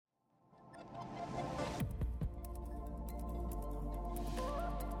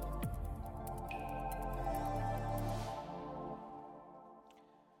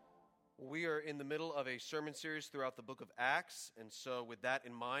in the middle of a sermon series throughout the book of Acts, and so with that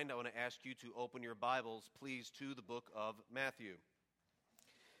in mind, I want to ask you to open your Bibles, please, to the book of Matthew.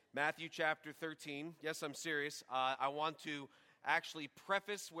 Matthew chapter 13. Yes, I'm serious. I want to actually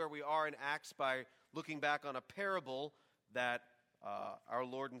preface where we are in Acts by looking back on a parable that our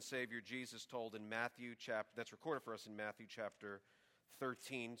Lord and Savior Jesus told in Matthew chapter, that's recorded for us in Matthew chapter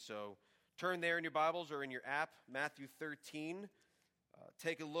 13. So turn there in your Bibles or in your app, Matthew 13.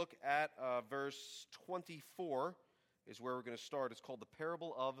 Take a look at verse 24 is where we're going to start. It's called the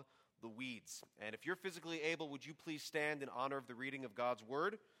Parable of the Weeds. And if you're physically able, would you please stand in honor of the reading of God's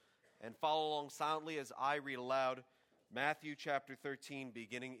Word and follow along silently as I read aloud Matthew chapter 13,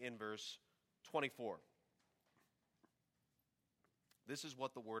 beginning in verse 24. This is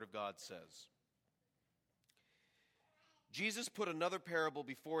what the Word of God says. Jesus put another parable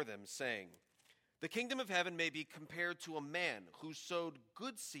before them, saying, "The kingdom of heaven may be compared to a man who sowed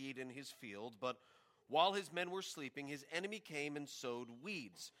good seed in his field, but while his men were sleeping, his enemy came and sowed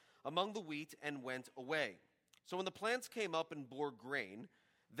weeds among the wheat and went away. So when the plants came up and bore grain,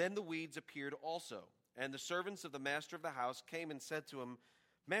 then the weeds appeared also. And the servants of the master of the house came and said to him,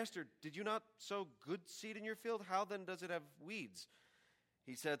 'Master, did you not sow good seed in your field? How then does it have weeds?'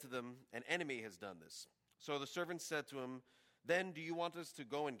 He said to them, 'An enemy has done this.' So the servants said to him, 'Then do you want us to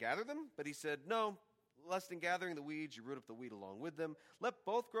go and gather them?' But he said, 'No, lest in gathering the weeds you root up the wheat along with them. Let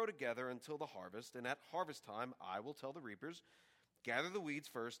both grow together until the harvest, and at harvest time I will tell the reapers, gather the weeds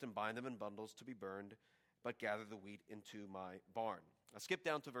first and bind them in bundles to be burned, but gather the wheat into my barn.'" I'll skip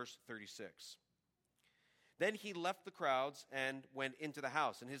down to verse 36. Then he left the crowds and went into the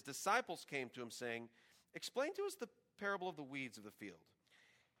house, and his disciples came to him saying, "Explain to us the parable of the weeds of the field."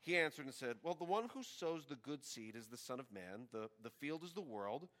 He answered and said, "Well, the one who sows the good seed is the Son of Man, the field is the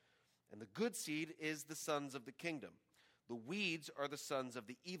world, and the good seed is the sons of the kingdom. The weeds are the sons of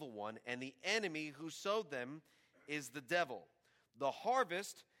the evil one, and the enemy who sowed them is the devil. The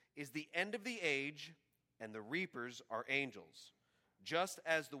harvest is the end of the age, and the reapers are angels. Just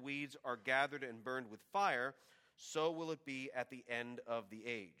as the weeds are gathered and burned with fire, so will it be at the end of the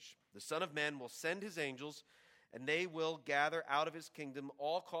age. The Son of Man will send his angels, and they will gather out of his kingdom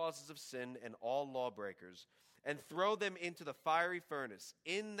all causes of sin and all lawbreakers, and throw them into the fiery furnace.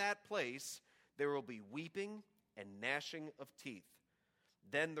 In that place there will be weeping and gnashing of teeth.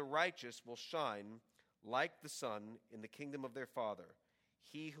 Then the righteous will shine like the sun in the kingdom of their Father.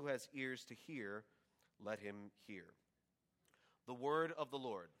 He who has ears to hear, let him hear." The word of the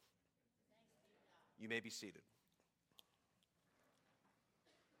Lord. You may be seated.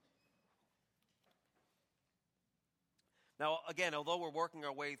 Now, again, although we're working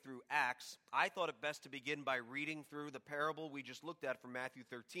our way through Acts, I thought it best to begin by reading through the parable we just looked at from Matthew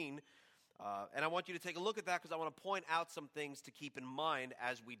 13. And I want you to take a look at that because I want to point out some things to keep in mind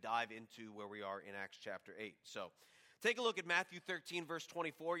as we dive into where we are in Acts chapter 8. So, take a look at Matthew 13, verse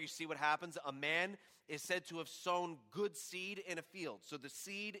 24. You see what happens. A man is said to have sown good seed in a field. So the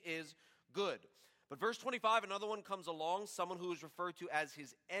seed is good. But verse 25, another one comes along, someone who is referred to as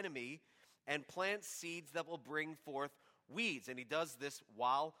his enemy, and plants seeds that will bring forth weeds. And he does this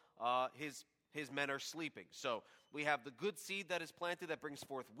while his men are sleeping. So we have the good seed that is planted that brings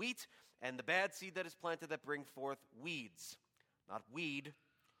forth wheat, and the bad seed that is planted that brings forth weeds. Not weed,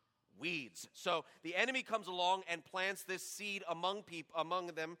 weeds. So the enemy comes along and plants this seed among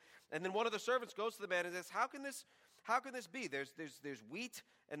them, and then one of the servants goes to the man and says, How can this be? There's wheat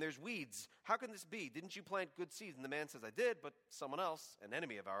and there's weeds. How can this be? Didn't you plant good seeds? And the man says, I did, but someone else, an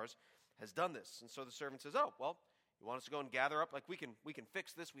enemy of ours, has done this. And so the servant says, oh, well, you want us to go and gather up? Like we can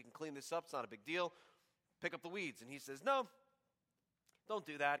fix this, we can clean this up, it's not a big deal. Pick up the weeds. And he says, no, don't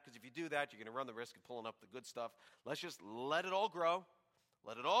do that, because if you do that, you're going to run the risk of pulling up the good stuff. Let's just let it all grow.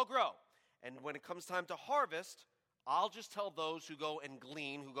 Let it all grow. And when it comes time to harvest, I'll just tell those who go and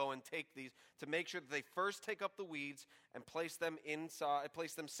glean, who go and take these, to make sure that they first take up the weeds and place them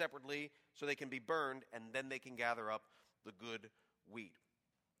separately so they can be burned, and then they can gather up the good wheat.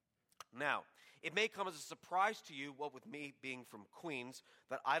 Now, it may come as a surprise to you, what with me being from Queens,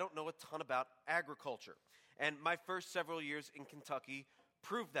 that I don't know a ton about agriculture. And my first several years in Kentucky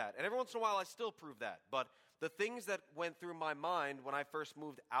proved that. And every once in a while I still prove that. But the things that went through my mind when I first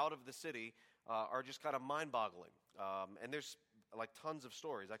moved out of the city are just kind of mind-boggling. And there's like tons of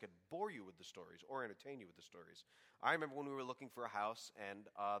stories. I could bore you with the stories or entertain you with the stories. I remember when we were looking for a house and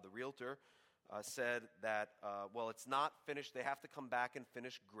the realtor said that, well, it's not finished. They have to come back and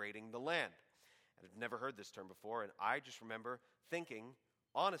finish grading the land. And I've never heard this term before, and I just remember thinking,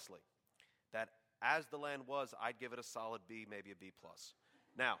 honestly, that as the land was, I'd give it a solid B, maybe a B+.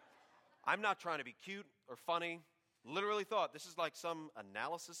 Now, I'm not trying to be cute or funny. Literally thought this is like some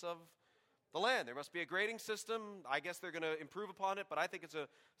analysis of The land. There must be a grading system. I guess they're going to improve upon it, but I think it's a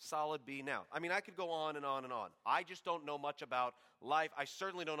solid B now. I mean, I could go on and on and on. I just don't know much about life. I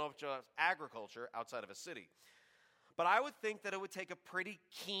certainly don't know much about agriculture outside of a city. But I would think that it would take a pretty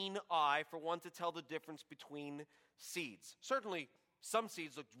keen eye for one to tell the difference between seeds. Certainly, some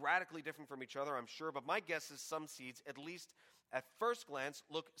seeds look radically different from each other, I'm sure, but my guess is some seeds, at least at first glance,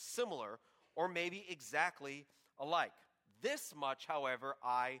 look similar or maybe exactly alike. This much, however,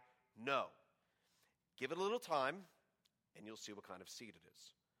 I know. Give it a little time, and you'll see what kind of seed it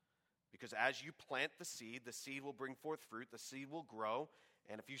is. Because as you plant the seed will bring forth fruit, the seed will grow.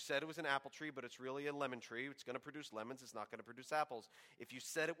 And if you said it was an apple tree, but it's really a lemon tree, it's going to produce lemons, it's not going to produce apples. If you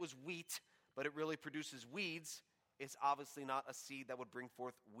said it was wheat, but it really produces weeds, it's obviously not a seed that would bring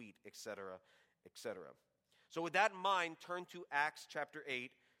forth wheat, etc., etc. So with that in mind, turn to Acts chapter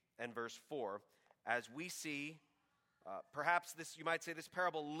 8 and verse 4, as we see, perhaps this, you might say, this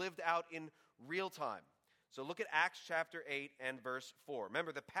parable lived out in real time. So look at Acts chapter 8 and verse 4.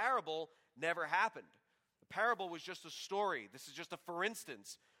 Remember, the parable never happened. The parable was just a story. This is just a for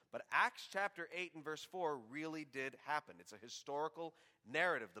instance. But Acts chapter 8 and verse 4 really did happen. It's a historical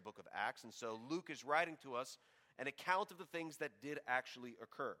narrative, the book of Acts. And so Luke is writing to us an account of the things that did actually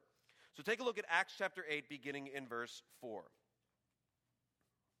occur. So take a look at Acts chapter 8, beginning in verse 4.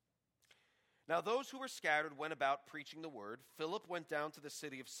 Now those who were scattered went about preaching the word. Philip went down to the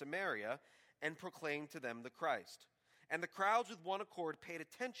city of Samaria and proclaimed to them the Christ. And the crowds with one accord paid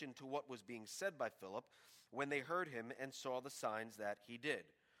attention to what was being said by Philip when they heard him and saw the signs that he did.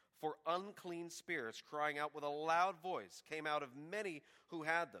 For unclean spirits, crying out with a loud voice, came out of many who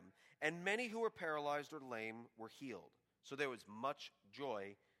had them, and many who were paralyzed or lame were healed. So there was much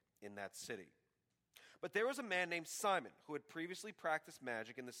joy in that city. But there was a man named Simon who had previously practiced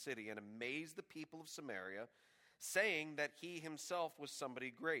magic in the city and amazed the people of Samaria, saying that he himself was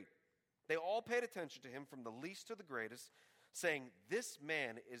somebody great. They all paid attention to him from the least to the greatest, saying, "This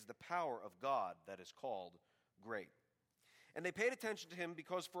man is the power of God that is called great." And they paid attention to him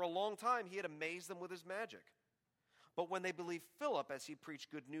because for a long time he had amazed them with his magic. But when they believed Philip as he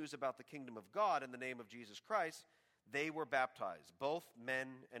preached good news about the kingdom of God in the name of Jesus Christ, they were baptized, both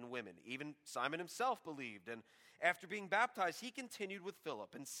men and women. Even Simon himself believed, and after being baptized, he continued with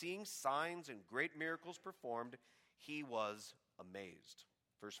Philip, and seeing signs and great miracles performed, he was amazed.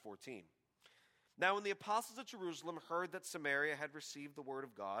 Verse 14. Now when the apostles at Jerusalem heard that Samaria had received the word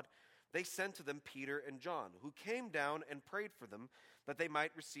of God, they sent to them Peter and John, who came down and prayed for them that they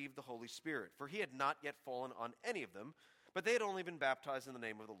might receive the Holy Spirit. For he had not yet fallen on any of them, but they had only been baptized in the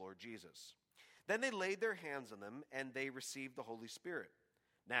name of the Lord Jesus. Then they laid their hands on them, and they received the Holy Spirit.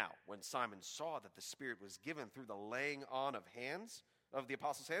 Now, when Simon saw that the Spirit was given through the laying on of hands, of the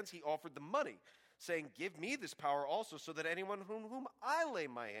apostles' hands, he offered them money, saying, "Give me this power also, so that anyone on whom I lay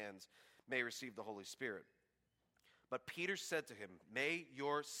my hands may receive the Holy Spirit." But Peter said to him, "May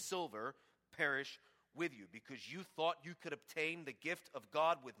your silver perish with you, because you thought you could obtain the gift of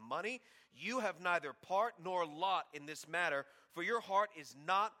God with money. You have neither part nor lot in this matter, for your heart is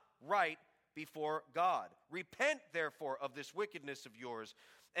not right before God. Repent, therefore, of this wickedness of yours,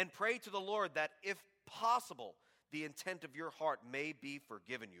 and pray to the Lord that, if possible, the intent of your heart may be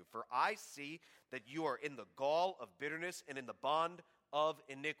forgiven you. For I see that you are in the gall of bitterness and in the bond of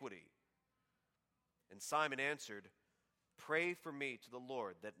iniquity." And Simon answered, "Pray for me to the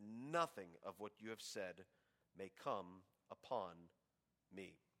Lord that nothing of what you have said may come upon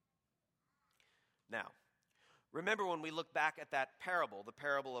me." Now, remember when we look back at that parable, the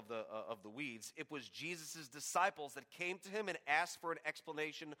parable of the weeds, it was Jesus' disciples that came to him and asked for an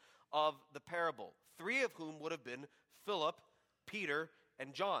explanation of the parable, three of whom would have been Philip, Peter,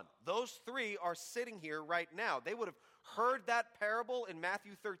 and John. Those three are sitting here right now. They would have heard that parable in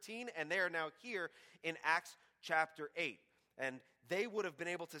Matthew 13, and they are now here in Acts chapter 8. And they would have been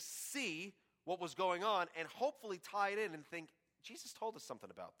able to see what was going on and hopefully tie it in and think, Jesus told us something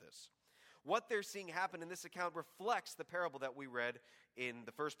about this. What they're seeing happen in this account reflects the parable that we read in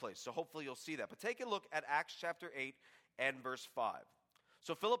the first place. So hopefully you'll see that. But take a look at Acts chapter 8 and verse 5.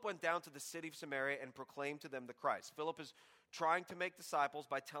 So Philip went down to the city of Samaria and proclaimed to them the Christ. Philip is trying to make disciples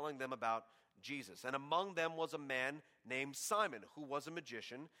by telling them about Jesus. And among them was a man named Simon, who was a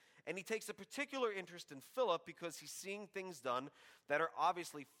magician. And he takes a particular interest in Philip because he's seeing things done that are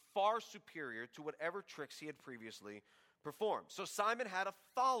obviously far superior to whatever tricks he had previously performed. So Simon had a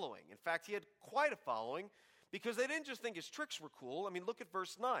following. In fact, he had quite a following because they didn't just think his tricks were cool. I mean, look at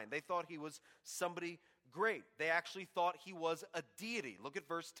verse 9. They thought he was somebody great. They actually thought he was a deity. Look at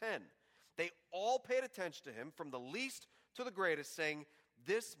verse 10. They all paid attention to him from the least to the greatest, saying,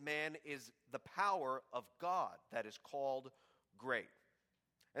 "This man is the power of God that is called great."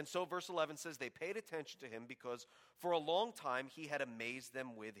 And so verse 11 says they paid attention to him because for a long time he had amazed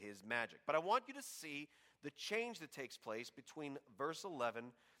them with his magic. But I want you to see the change that takes place between verse 11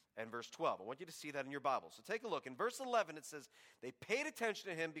 and verse 12. I want you to see that in your Bible. So take a look. In verse 11 it says they paid attention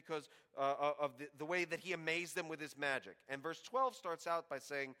to him because of the way that he amazed them with his magic. And verse 12 starts out by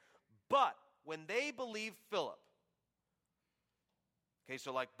saying, but when they believed Philip. Okay,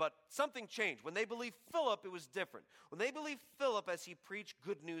 so but something changed. When they believed Philip, it was different. When they believed Philip as he preached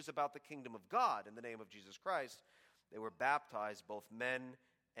good news about the kingdom of God in the name of Jesus Christ, they were baptized, both men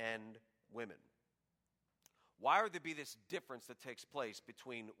and women. Why would there be this difference that takes place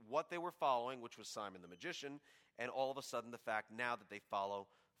between what they were following, which was Simon the magician, and all of a sudden the fact now that they follow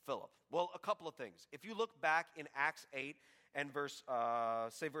Philip? Well, a couple of things. If you look back in Acts 8 and verse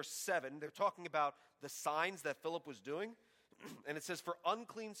 7, they're talking about the signs that Philip was doing. And it says, for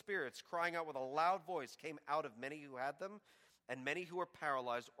unclean spirits crying out with a loud voice came out of many who had them, and many who were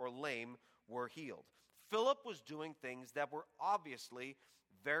paralyzed or lame were healed. Philip was doing things that were obviously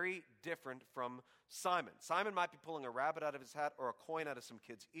very different from Simon. Simon might be pulling a rabbit out of his hat or a coin out of some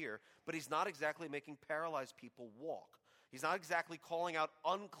kid's ear, but he's not exactly making paralyzed people walk. He's not exactly calling out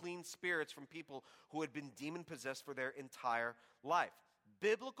unclean spirits from people who had been demon-possessed for their entire life.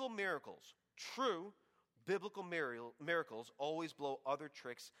 Biblical miracles, true biblical miracles, always blow other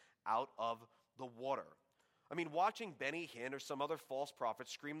tricks out of the water. I mean, watching Benny Hinn or some other false prophet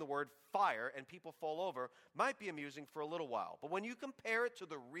scream the word fire and people fall over might be amusing for a little while. But when you compare it to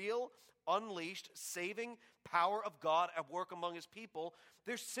the real, unleashed, saving power of God at work among his people,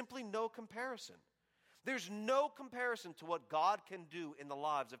 there's simply no comparison. There's no comparison to what God can do in the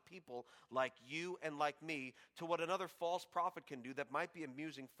lives of people like you and like me to what another false prophet can do that might be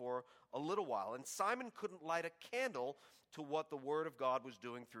amusing for a little while. And Simon couldn't light a candle to what the word of God was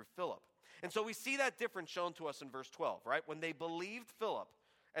doing through Philip. And so we see that difference shown to us in verse 12, right? When they believed Philip,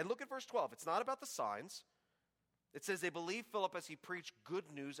 and look at verse 12. It's not about the signs. It says they believed Philip as he preached good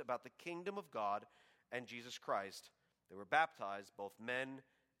news about the kingdom of God and Jesus Christ. They were baptized, both men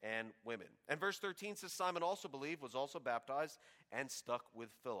and women. And verse 13 says Simon also believed, was also baptized, and stuck with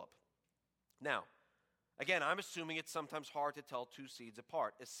Philip. Now, again, I'm assuming it's sometimes hard to tell two seeds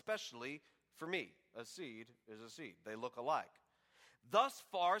apart, especially for me. A seed is a seed. They look alike. Thus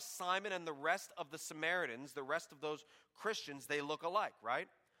far, Simon and the rest of the Samaritans, the rest of those Christians, they look alike, right?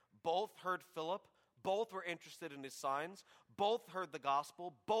 Both heard Philip. Both were interested in his signs. Both heard the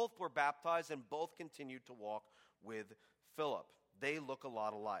gospel. Both were baptized, and both continued to walk with Philip. They look a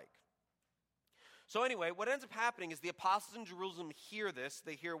lot alike. So anyway, what ends up happening is the apostles in Jerusalem hear this.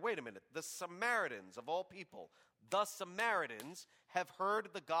 They hear, wait a minute, the Samaritans of all people, the Samaritans have heard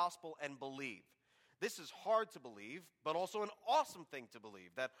the gospel and believe. This is hard to believe, but also an awesome thing to believe,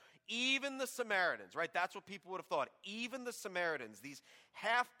 that even the Samaritans, right, that's what people would have thought, even the Samaritans, these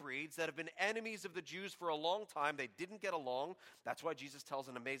half-breeds that have been enemies of the Jews for a long time, they didn't get along. That's why Jesus tells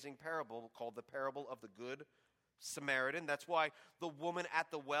an amazing parable called the parable of the Good Samaritan. That's why the woman at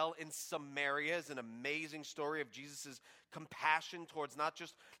the well in Samaria is an amazing story of Jesus' compassion towards not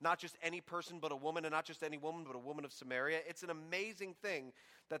just any person but a woman, and not just any woman but a woman of Samaria. It's an amazing thing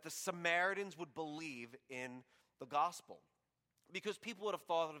that the Samaritans would believe in the gospel, because people would have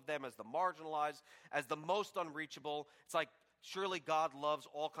thought of them as the marginalized, as the most unreachable. It's like, surely God loves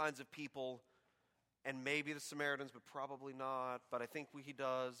all kinds of people, and maybe the Samaritans, but probably not. But I think he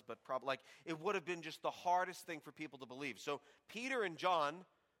does, but probably, it would have been just the hardest thing for people to believe. So Peter and John,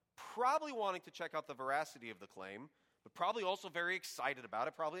 probably wanting to check out the veracity of the claim, but probably also very excited about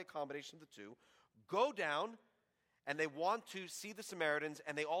it, probably a combination of the two, go down, and they want to see the Samaritans,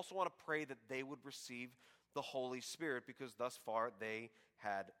 and they also want to pray that they would receive the Holy Spirit, because thus far they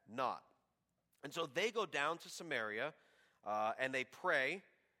had not. And so they go down to Samaria, and they pray,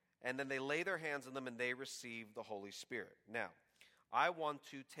 and then they lay their hands on them and they receive the Holy Spirit. Now, I want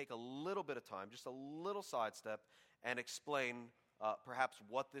to take a little bit of time, just a little sidestep, and explain perhaps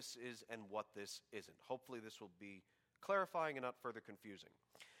what this is and what this isn't. Hopefully this will be clarifying and not further confusing.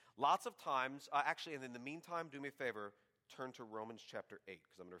 Lots of times, actually, and in the meantime, do me a favor, turn to Romans chapter 8,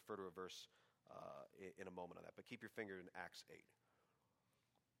 because I'm going to refer to a verse in a moment on that, but keep your finger in Acts 8.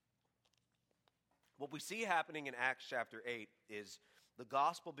 What we see happening in Acts chapter 8 is the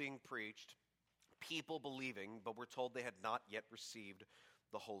gospel being preached, people believing, but we're told they had not yet received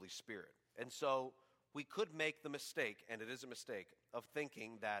the Holy Spirit. And so we could make the mistake, and it is a mistake, of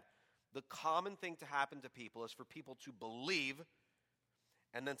thinking that the common thing to happen to people is for people to believe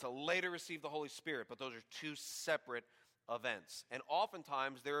and then to later receive the Holy Spirit, but those are two separate events. And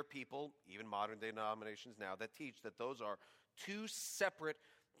oftentimes there are people, even modern day denominations now, that teach that those are two separate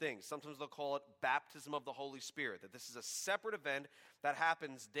things. Sometimes they'll call it baptism of the Holy Spirit, that this is a separate event that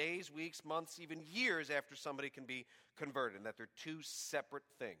happens days, weeks, months, even years after somebody can be converted, and that they're two separate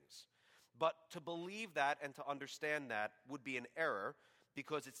things. But to believe that and to understand that would be an error,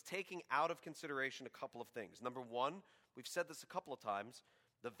 because it's taking out of consideration a couple of things. Number one, we've said this a couple of times,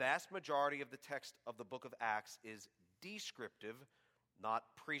 the vast majority of the text of the book of Acts is descriptive, not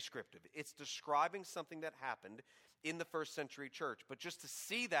prescriptive. It's describing something that happened in the first century church. But just to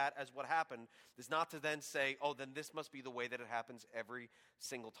see that as what happened is not to then say, oh, then this must be the way that it happens every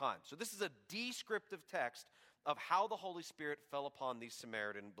single time. So this is a descriptive text of how the Holy Spirit fell upon these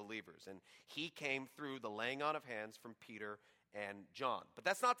Samaritan believers. And he came through the laying on of hands from Peter and John. But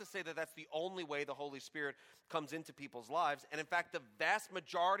that's not to say that that's the only way the Holy Spirit comes into people's lives. And in fact, the vast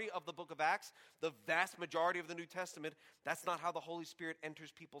majority of the book of Acts, the vast majority of the New Testament, that's not how the Holy Spirit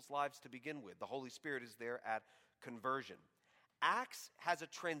enters people's lives to begin with. The Holy Spirit is there at conversion. Acts has a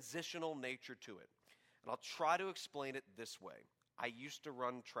transitional nature to it. And I'll try to explain it this way. I used to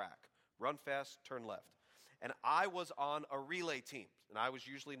run track. Run fast, turn left. And I was on a relay team. And I was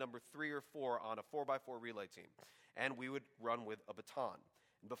usually number 3 or 4 on a 4x4 relay team. And we would run with a baton.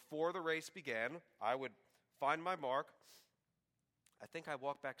 And before the race began, I would find my mark. I think I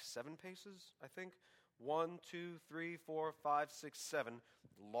walked back 7 paces, 1, 2, 3, 4, 5, 6, 7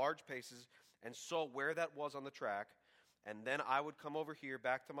 large paces, and saw where that was on the track. And then I would come over here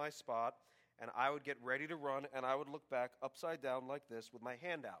back to my spot, and I would get ready to run, and I would look back upside down like this with my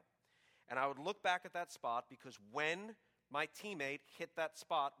hand out. And I would look back at that spot, because when my teammate hit that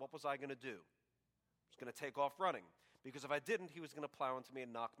spot, what was I going to do? I was going to take off running, because if I didn't, he was going to plow into me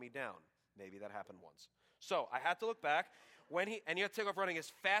and knock me down. Maybe that happened once. So I had to look back, and you have to take off running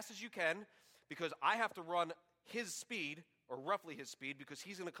as fast as you can, because I have to run his speed, or roughly his speed, because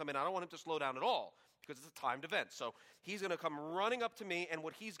he's going to come in. I don't want him to slow down at all, because it's a timed event. So he's going to come running up to me, and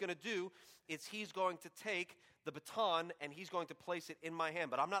what he's going to do is he's going to take the baton, and he's going to place it in my hand.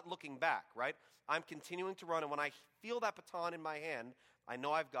 But I'm not looking back, right? I'm continuing to run, and when I feel that baton in my hand, I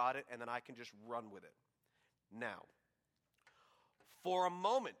know I've got it, and then I can just run with it. Now, for a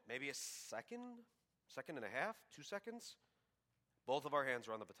moment, maybe a second and a half, 2 seconds, both of our hands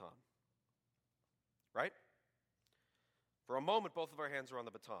are on the baton. Right? For a moment, both of our hands are on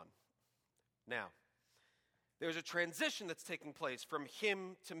the baton. Now, there's a transition that's taking place from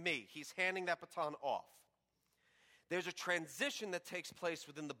him to me. He's handing that baton off. There's a transition that takes place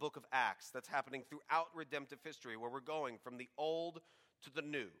within the book of Acts that's happening throughout redemptive history, where we're going from the old to the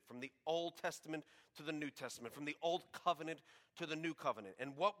new, from the Old Testament to the New Testament, from the Old Covenant to the New Covenant.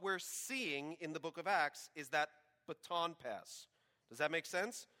 And what we're seeing in the book of Acts is that baton pass. Does that make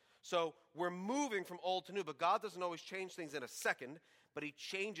sense? So we're moving from old to new, but God doesn't always change things in a second, but he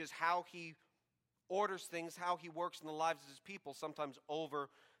changes how he orders things, how he works in the lives of his people, sometimes over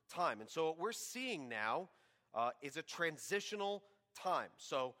time. And so what we're seeing now is a transitional time.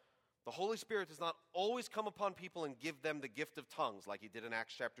 So the Holy Spirit does not always come upon people and give them the gift of tongues like he did in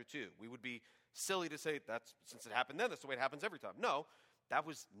Acts chapter 2. We would be silly to say since it happened then, that's the way it happens every time. No, that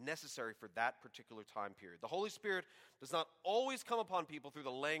was necessary for that particular time period. The Holy Spirit does not always come upon people through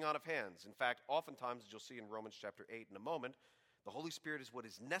the laying on of hands. In fact, oftentimes, as you'll see in Romans chapter 8 in a moment, the Holy Spirit is what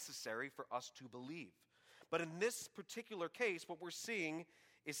is necessary for us to believe. But in this particular case, what we're seeing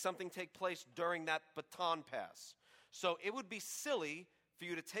is something take place during that baton pass. So it would be silly for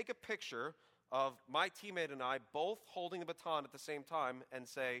you to take a picture of my teammate and I both holding the baton at the same time and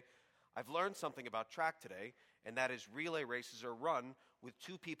say, I've learned something about track today, and that is relay races are run with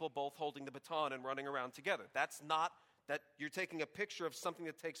 2 people both holding the baton and running around together. That's not that you're taking a picture of something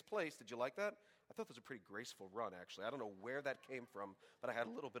that takes place. Did you like that? I thought that was a pretty graceful run, actually. I don't know where that came from, but I had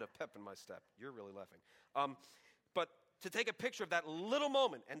a little bit of pep in my step. You're really laughing. But to take a picture of that little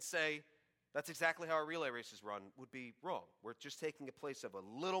moment and say, that's exactly how a relay race is run, would be wrong. We're just taking a place of a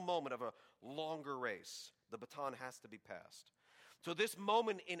little moment of a longer race. The baton has to be passed. So this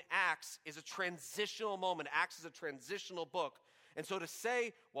moment in Acts is a transitional moment. Acts is a transitional book. And so to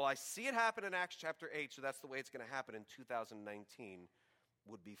say, well, I see it happen in Acts chapter 8, so that's the way it's going to happen in 2019,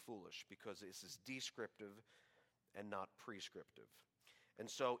 would be foolish, because this is descriptive and not prescriptive. And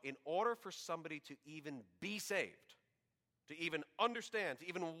so in order for somebody to even be saved, to even understand, to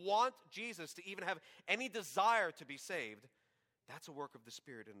even want Jesus, to even have any desire to be saved, that's a work of the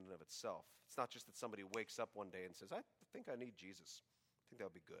Spirit in and of itself. It's not just that somebody wakes up one day and says, I think I need Jesus. I think that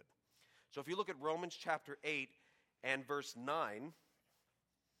would be good. So if you look at Romans chapter 8 and verse 9,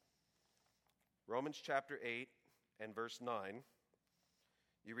 Romans chapter 8 and verse 9,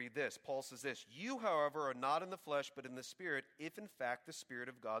 you read this. Paul says this, you, however, are not in the flesh, but in the Spirit, if in fact the Spirit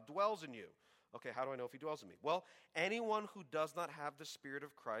of God dwells in you. Okay, how do I know if he dwells in me? Well, anyone who does not have the Spirit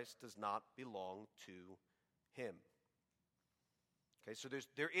of Christ does not belong to him. Okay, so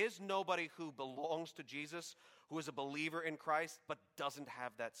there is nobody who belongs to Jesus, who is a believer in Christ, but doesn't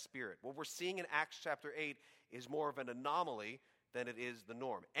have that Spirit. What we're seeing in Acts chapter 8 is more of an anomaly than it is the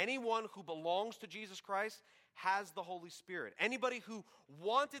norm. Anyone who belongs to Jesus Christ has the Holy Spirit. Anybody who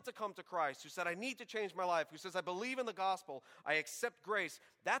wanted to come to Christ, who said, I need to change my life, who says, I believe in the gospel, I accept grace,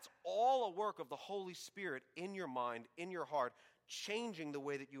 that's all a work of the Holy Spirit in your mind, in your heart, changing the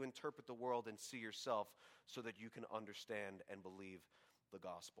way that you interpret the world and see yourself so that you can understand and believe the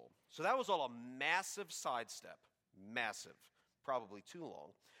gospel. So that was all a massive sidestep. Massive. Probably too long.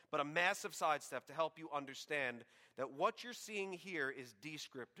 But a massive sidestep to help you understand that what you're seeing here is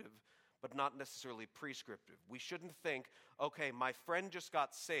descriptive, but not necessarily prescriptive. We shouldn't think, okay, my friend just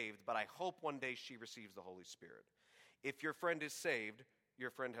got saved, but I hope one day she receives the Holy Spirit. If your friend is saved,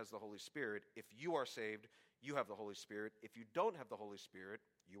 your friend has the Holy Spirit. If you are saved, you have the Holy Spirit. If you don't have the Holy Spirit,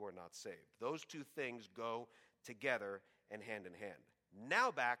 you are not saved. Those two things go together and hand in hand.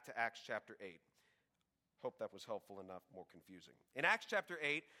 Now back to Acts chapter 8. Hope that was helpful and not more confusing. In Acts chapter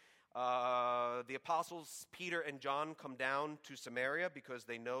 8, the apostles Peter and John come down to Samaria because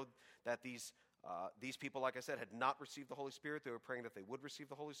they know that these people, like I said, had not received the Holy Spirit. They were praying that they would receive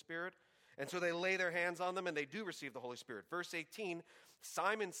the Holy Spirit. And so they lay their hands on them and they do receive the Holy Spirit. Verse 18,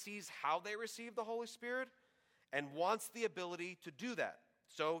 Simon sees how they receive the Holy Spirit and wants the ability to do that.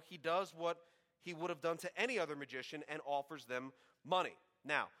 So he does what he would have done to any other magician and offers them money.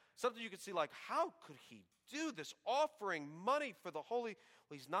 Now, something you could see like, how could he do this, offering money for the Holy?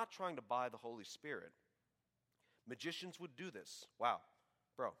 Well, he's not trying to buy the Holy Spirit. Magicians would do this. Wow,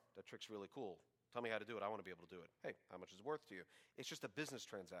 bro, that trick's really cool. Tell me how to do it. I want to be able to do it. Hey, how much is it worth to you? It's just a business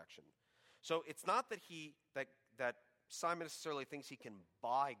transaction. So it's not that that Simon necessarily thinks he can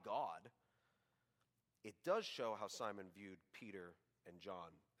buy God. It does show how Simon viewed Peter and John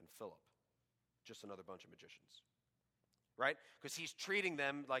and Philip. Just another bunch of magicians. Right? Because he's treating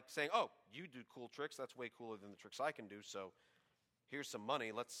them like saying, oh, you do cool tricks. That's way cooler than the tricks I can do. So here's some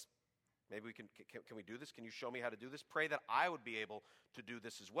money. Maybe we can we do this? Can you show me how to do this? Pray that I would be able to do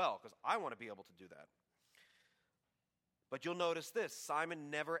this as well, because I want to be able to do that. But you'll notice this. Simon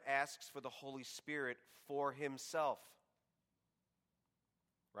never asks for the Holy Spirit for himself.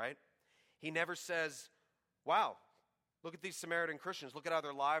 Right? He never says, wow, look at these Samaritan Christians. Look at how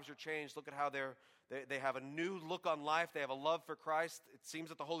their lives are changed. Look at how they have a new look on life. They have a love for Christ. It seems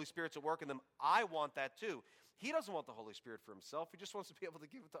that the Holy Spirit's at work in them. I want that too. He doesn't want the Holy Spirit for himself. He just wants to be able to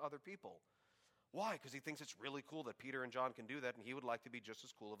give it to other people. Why? Because he thinks it's really cool that Peter and John can do that, and he would like to be just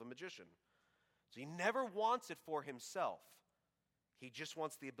as cool of a magician. So he never wants it for himself. He just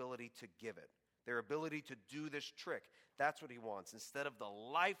wants the ability to give it. Their ability to do this trick. That's what he wants, instead of the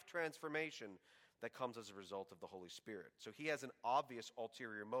life transformation that comes as a result of the Holy Spirit. So he has an obvious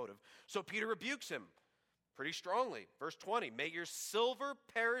ulterior motive. So Peter rebukes him pretty strongly. Verse 20, may your silver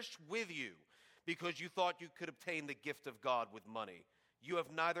perish with you, because you thought you could obtain the gift of God with money. You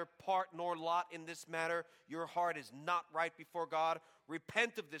have neither part nor lot in this matter. Your heart is not right before God.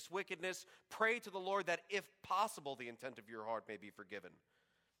 Repent of this wickedness. Pray to the Lord that, if possible, the intent of your heart may be forgiven.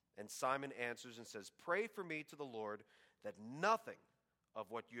 And Simon answers and says, pray for me to the Lord that nothing of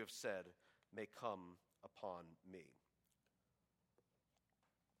what you have said may come upon me.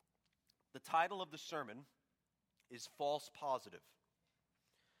 The title of the sermon is False Positive.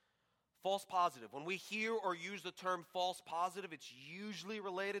 False positive. When we hear or use the term false positive, it's usually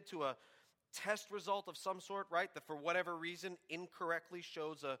related to a test result of some sort, right? That for whatever reason incorrectly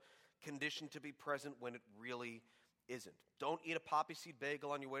shows a condition to be present when it really isn't. Don't eat a poppy seed bagel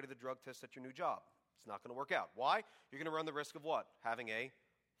on your way to the drug test at your new job. It's not going to work out. Why? You're going to run the risk of what? Having a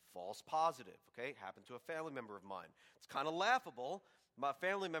false positive, okay? Happened to a family member of mine. It's kind of laughable. My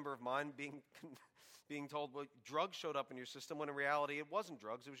family member of mine being told, well, drugs showed up in your system, when in reality it wasn't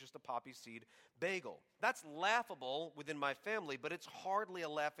drugs, it was just a poppy seed bagel. That's laughable within my family, but it's hardly a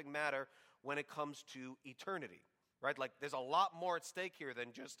laughing matter when it comes to eternity, right? Like, there's a lot more at stake here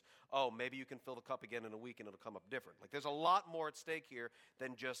than just, oh, maybe you can fill the cup again in a week and it'll come up different. Like, there's a lot more at stake here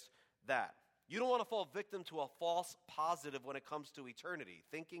than just that. You don't want to fall victim to a false positive when it comes to eternity,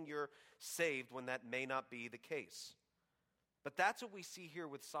 thinking you're saved when that may not be the case. But that's what we see here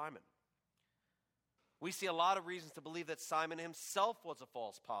with Simon. We see a lot of reasons to believe that Simon himself was a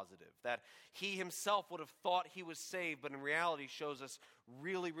false positive, that he himself would have thought he was saved, but in reality shows us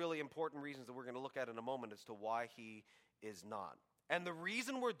really, really important reasons that we're going to look at in a moment as to why he is not. And the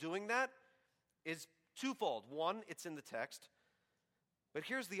reason we're doing that is twofold. One, it's in the text. But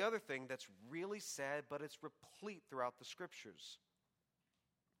here's the other thing that's really sad, but it's replete throughout the scriptures.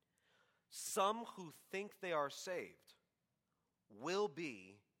 some who think they are saved will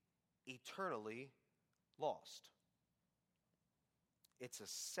be eternally lost. It's a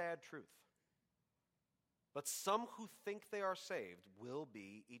sad truth. But some who think they are saved will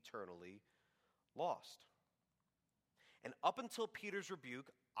be eternally lost. And up until Peter's rebuke,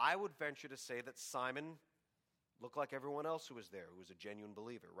 I would venture to say that Simon looked like everyone else who was there, who was a genuine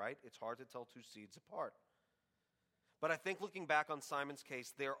believer, right? It's hard to tell two seeds apart. But I think looking back on Simon's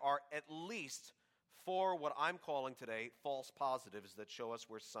case, there are at least 4 what I'm calling today false positives that show us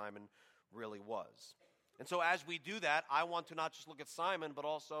where Simon really was. And so as we do that, I want to not just look at Simon, but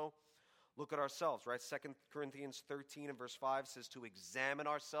also look at ourselves, right? 2 Corinthians 13 and verse 5 says to examine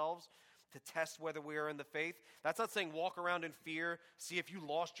ourselves, to test whether we are in the faith. That's not saying walk around in fear, see if you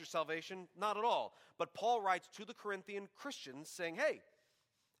lost your salvation. Not at all. But Paul writes to the Corinthian Christians saying, hey,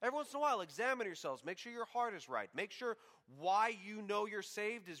 every once in a while, examine yourselves. Make sure your heart is right. Make sure why you know you're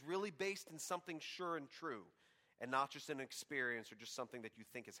saved is really based in something sure and true and not just an experience or just something that you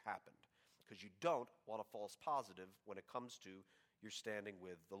think has happened. Because you don't want a false positive when it comes to your standing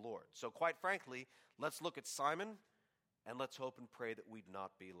with the Lord. So quite frankly, let's look at Simon and let's hope and pray that we'd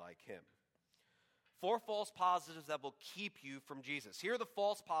not be like him. 4 false positives that will keep you from Jesus. Here are the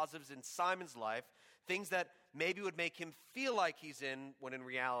false positives in Simon's life, things that maybe would make him feel like he's in when in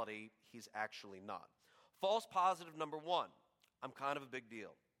reality he's actually not. False positive number 1, I'm kind of a big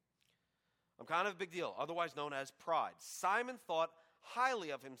deal. I'm kind of a big deal, otherwise known as pride. Simon thought highly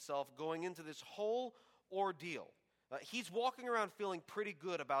of himself going into this whole ordeal. He's walking around feeling pretty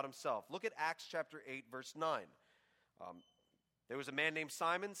good about himself. Look at Acts chapter 8, verse 9. There was a man named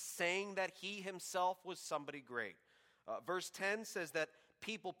Simon saying that he himself was somebody great. Verse 10 says that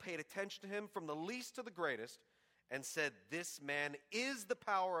people paid attention to him from the least to the greatest and said, this man is the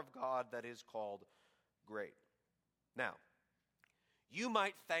power of God that is called great. Now, you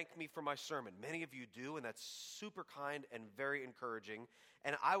might thank me for my sermon. Many of you do, and that's super kind and very encouraging.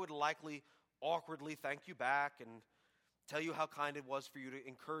 And I would likely awkwardly thank you back and tell you how kind it was for you to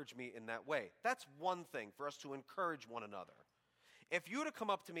encourage me in that way. That's one thing, for us to encourage one another. If you were to come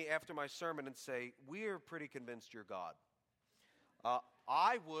up to me after my sermon and say, we're pretty convinced you're God,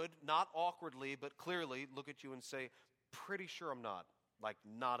 I would, not awkwardly, but clearly look at you and say, pretty sure I'm not. Like,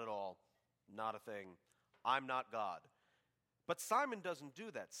 not at all. Not a thing. I'm not God. But Simon doesn't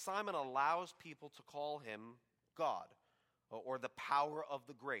do that. Simon allows people to call him God, or the power of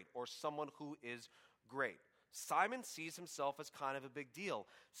the great, or someone who is great. Simon sees himself as kind of a big deal.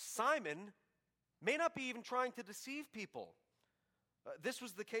 Simon may not be even trying to deceive people. This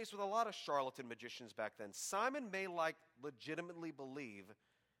was the case with a lot of charlatan magicians back then. Simon may legitimately believe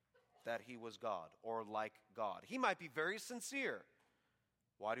that he was God or like God. He might be very sincere.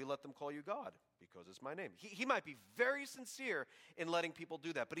 Why do you let them call you God? Because it's my name. He might be very sincere in letting people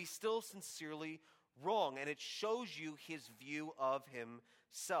do that, but he's still sincerely wrong, and it shows you his view of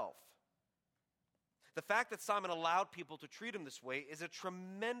himself. The fact that Simon allowed people to treat him this way is a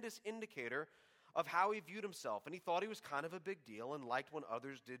tremendous indicator of how he viewed himself, and he thought he was kind of a big deal and liked when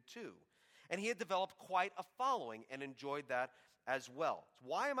others did too. And he had developed quite a following and enjoyed that as well.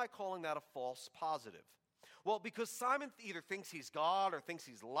 Why am I calling that a false positive? Well, because Simon either thinks he's God or thinks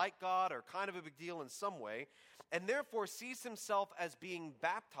he's like God or kind of a big deal in some way, and therefore sees himself as being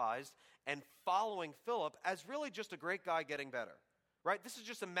baptized and following Philip as really just a great guy getting better, right? This is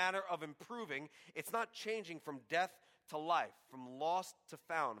just a matter of improving. It's not changing from death to life, from lost to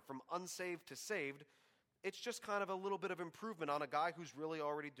found, from unsaved to saved. It's just kind of a little bit of improvement on a guy who's really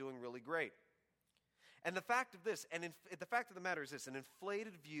already doing really great. And the fact of this, the fact of the matter is this, an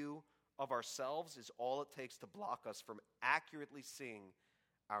inflated view of ourselves is all it takes to block us from accurately seeing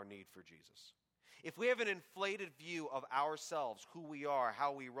our need for Jesus. If we have an inflated view of ourselves, who we are,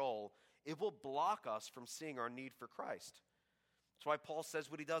 how we roll, it will block us from seeing our need for Christ. That's why Paul says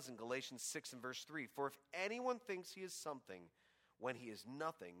what he does in Galatians 6 and verse 3. For if anyone thinks he is something when he is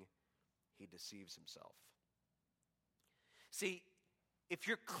nothing, he deceives himself. See, if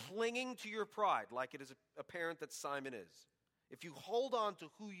you're clinging to your pride, like it is apparent that Simon is, if you hold on to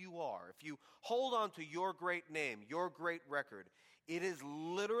who you are, if you hold on to your great name, your great record, it is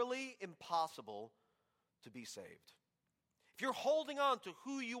literally impossible to be saved. If you're holding on to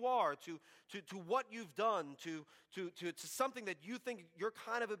who you are, to what you've done, to something that you think you're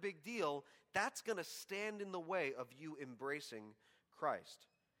kind of a big deal, that's going to stand in the way of you embracing Christ.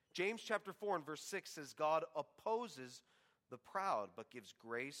 James chapter 4 and verse 6 says, God opposes the proud, but gives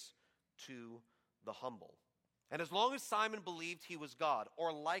grace to the humble. And as long as Simon believed he was God,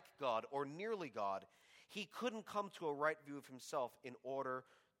 or like God, or nearly God, he couldn't come to a right view of himself in order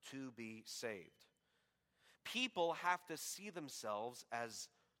to be saved. People have to see themselves as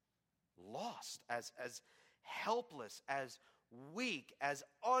lost, as helpless, as weak, as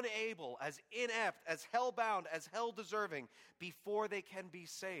unable, as inept, as hell-bound, as hell-deserving before they can be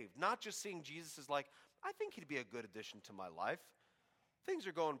saved. Not just seeing Jesus as like, I think he'd be a good addition to my life. Things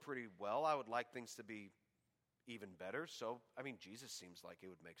are going pretty well. I would like things to be even better. So, Jesus seems like it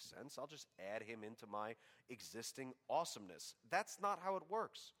would make sense. I'll just add him into my existing awesomeness. That's not how it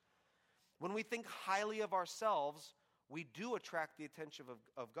works. When we think highly of ourselves, we do attract the attention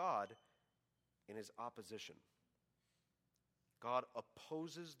of God in his opposition. God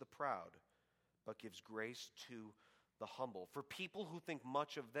opposes the proud, but gives grace to the humble. For people who think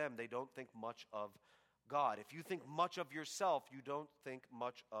much of them, they don't think much of God. If you think much of yourself, you don't think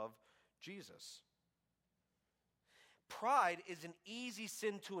much of Jesus. Pride is an easy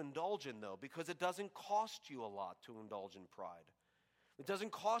sin to indulge in, though, because it doesn't cost you a lot to indulge in pride. It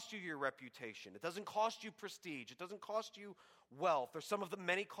doesn't cost you your reputation. It doesn't cost you prestige. It doesn't cost you wealth or some of the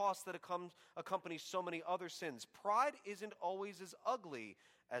many costs that accompany so many other sins. Pride isn't always as ugly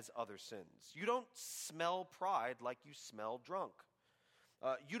as other sins. You don't smell pride like you smell drunk.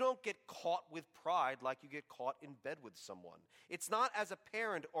 You don't get caught with pride like you get caught in bed with someone. It's not as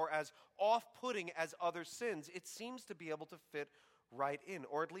apparent or as off-putting as other sins. It seems to be able to fit right in,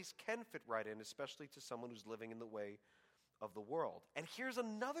 or at least can fit right in, especially to someone who's living in the way of the world. And here's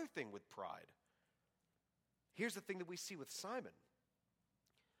another thing with pride. Here's the thing that we see with Simon.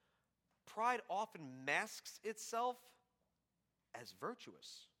 Pride often masks itself as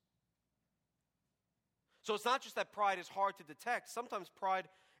virtuous. So it's not just that pride is hard to detect. Sometimes pride,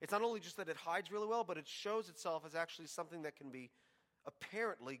 it's not only just that it hides really well, but it shows itself as actually something that can be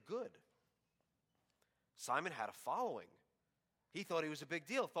apparently good. Simon had a following. He thought he was a big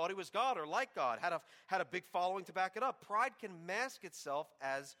deal, thought he was God or like God, had a big following to back it up. Pride can mask itself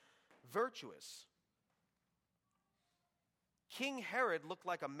as virtuous. King Herod looked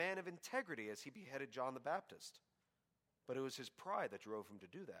like a man of integrity as he beheaded John the Baptist, but it was his pride that drove him to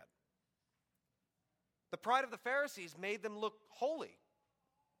do that. The pride of the Pharisees made them look holy,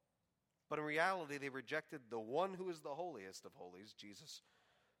 but in reality they rejected the one who is the holiest of holies, Jesus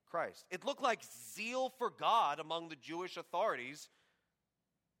Christ. It looked like zeal for God among the Jewish authorities,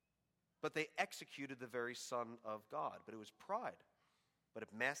 but they executed the very Son of God. But it was pride, but it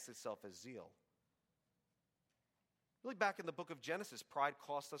masked itself as zeal. Really, back in the book of Genesis, pride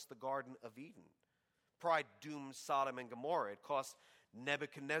cost us the Garden of Eden. Pride doomed Sodom and Gomorrah. It cost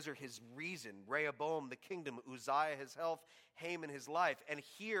Nebuchadnezzar his reason, Rehoboam the kingdom, Uzziah his health, Haman his life. And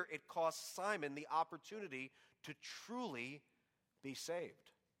here it cost Simon the opportunity to truly be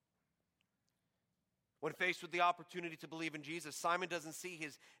saved. When faced with the opportunity to believe in Jesus, Simon doesn't see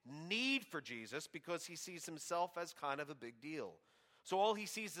his need for Jesus because he sees himself as kind of a big deal. So all he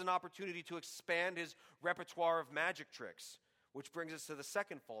sees is an opportunity to expand his repertoire of magic tricks, which brings us to the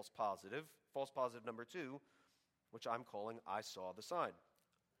second false positive number 2, which I'm calling I saw the sign.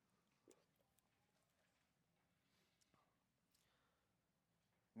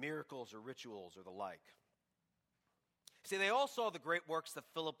 Miracles or rituals or the like. See, they all saw the great works that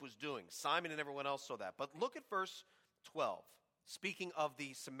Philip was doing. Simon and everyone else saw that. But look at verse 12. Speaking of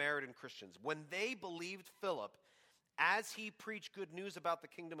the Samaritan Christians, when they believed Philip as he preached good news about the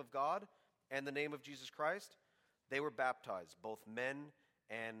kingdom of God and the name of Jesus Christ, they were baptized, both men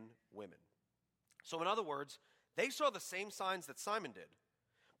and women. So in other words, they saw the same signs that Simon did,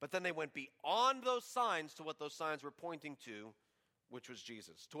 but then they went beyond those signs to what those signs were pointing to, which was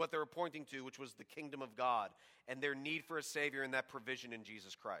Jesus, to what they were pointing to, which was the kingdom of God and their need for a Savior and that provision in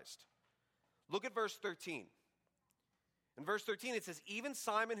Jesus Christ. Look at verse 13. In verse 13 it says, even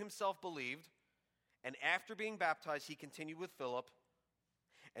Simon himself believed, and after being baptized he continued with Philip,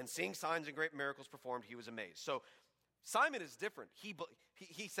 and seeing signs and great miracles performed, he was amazed. So Simon is different.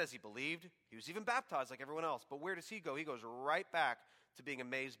 He says he believed. He was even baptized like everyone else. But where does he go? He goes right back to being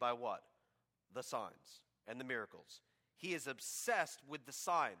amazed by what? The signs and the miracles. He is obsessed with the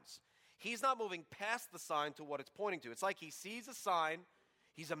signs. He's not moving past the sign to what it's pointing to. It's like he sees a sign.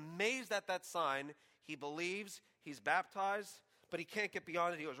 He's amazed at that sign. He believes. He's baptized. But he can't get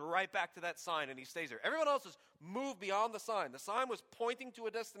beyond it. He goes right back to that sign and he stays there. Everyone else has moved beyond the sign. The sign was pointing to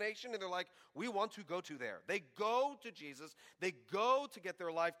a destination and they're like, we want to go to there. They go to Jesus. They go to get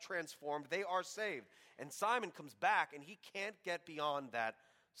their life transformed. They are saved. And Simon comes back and he can't get beyond that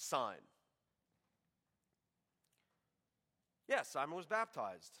sign. Yes, Simon was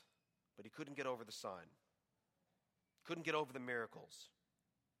baptized, but he couldn't get over the sign. Couldn't get over the miracles.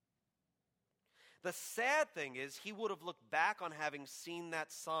 The sad thing is he would have looked back on having seen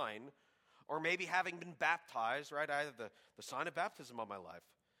that sign or maybe having been baptized, right? I have the sign of baptism on my life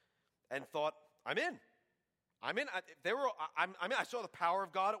and thought, I'm in. I'm in. I saw the power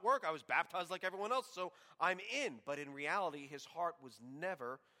of God at work. I was baptized like everyone else, so I'm in. But in reality, his heart was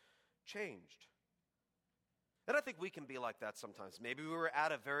never changed. And I think we can be like that sometimes. Maybe we were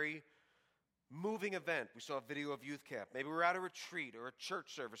at a very moving event. We saw a video of youth camp. Maybe we were at a retreat or a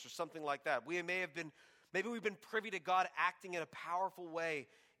church service or something like that. Maybe we've been privy to God acting in a powerful way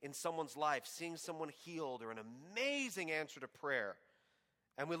in someone's life, seeing someone healed or an amazing answer to prayer.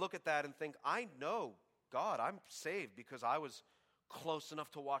 And we look at that and think, I know God, I'm saved because I was close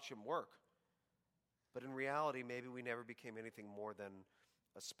enough to watch him work. But in reality, maybe we never became anything more than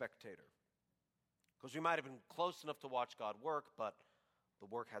a spectator. Because we might have been close enough to watch God work, but the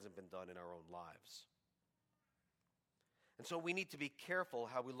work hasn't been done in our own lives. And so we need to be careful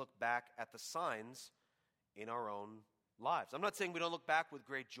how we look back at the signs in our own lives. I'm not saying we don't look back with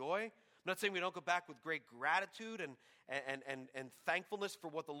great joy. I'm not saying we don't go back with great gratitude and thankfulness for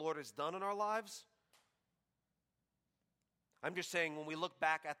what the Lord has done in our lives. I'm just saying when we look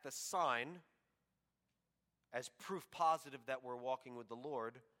back at the sign as proof positive that we're walking with the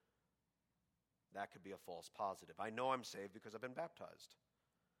Lord, that could be a false positive. I know I'm saved because I've been baptized.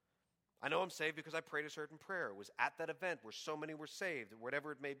 I know I'm saved because I prayed a certain prayer. It was at that event where so many were saved, or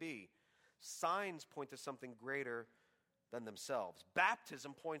whatever it may be. Signs point to something greater than themselves.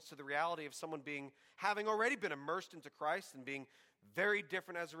 Baptism points to the reality of someone having already been immersed into Christ and being very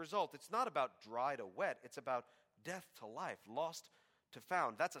different as a result. It's not about dry to wet. It's about death to life, lost to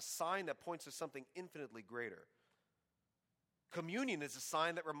found. That's a sign that points to something infinitely greater. Communion is a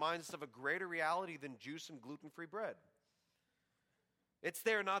sign that reminds us of a greater reality than juice and gluten-free bread. It's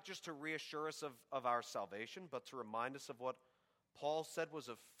there not just to reassure us of our salvation, but to remind us of what Paul said was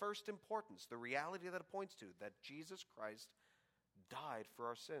of first importance, the reality that it points to, that Jesus Christ died for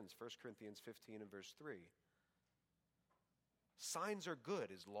our sins, 1 Corinthians 15 and verse 3. Signs are good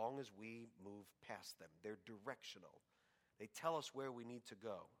as long as we move past them. They're directional. They tell us where we need to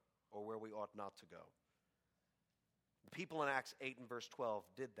go or where we ought not to go. The people in Acts 8 and verse 12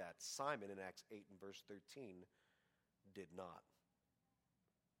 did that. Simon in Acts 8 and verse 13 did not.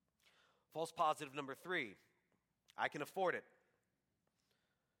 False positive number 3, I can afford it,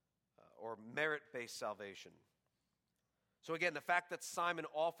 or merit-based salvation. So again, the fact that Simon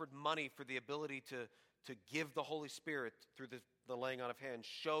offered money for the ability to give the Holy Spirit through the laying on of hands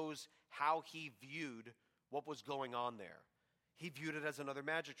shows how he viewed what was going on there. He viewed it as another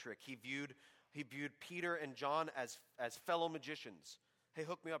magic trick. He viewed Peter and John as fellow magicians. Hey,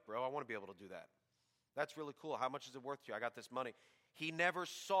 hook me up, bro. I want to be able to do that. That's really cool. How much is it worth to you? I got this money. He never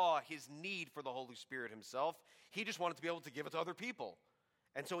saw his need for the Holy Spirit himself. He just wanted to be able to give it to other people.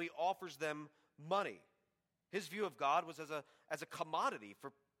 And so he offers them money. His view of God was as a commodity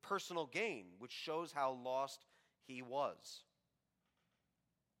for personal gain, which shows how lost he was.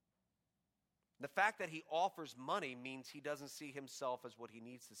 The fact that he offers money means he doesn't see himself as what he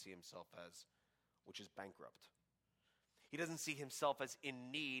needs to see himself as, which is bankrupt. He doesn't see himself as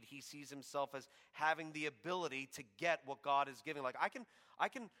in need. He sees himself as having the ability to get what God is giving. Like, I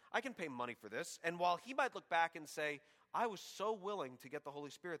can pay money for this. And while he might look back and say, I was so willing to get the Holy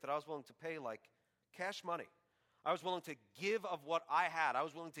Spirit that I was willing to pay like cash money. I was willing to give of what I had. I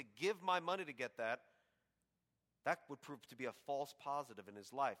was willing to give my money to get that. That would prove to be a false positive in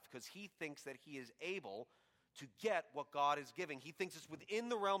his life because he thinks that he is able to get what God is giving. He thinks it's within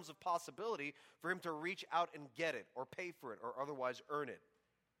the realms of possibility for him to reach out and get it or pay for it or otherwise earn it.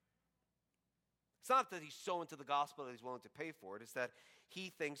 It's not that he's so into the gospel that he's willing to pay for it. It's that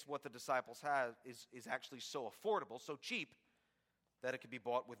he thinks what the disciples have is actually so affordable, so cheap, that it could be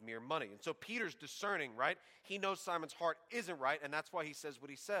bought with mere money. And so Peter's discerning, right? He knows Simon's heart isn't right, and that's why he says what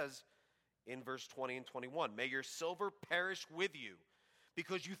he says in verse 20 and 21. May your silver perish with you,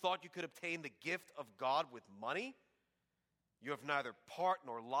 because you thought you could obtain the gift of God with money. You have neither part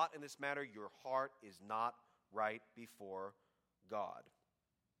nor lot in this matter. Your heart is not right before God.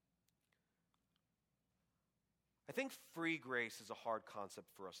 I think free grace is a hard concept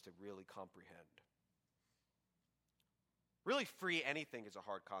for us to really comprehend. Really, free anything is a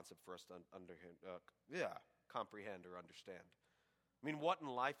hard concept for us to comprehend or understand. I mean, what in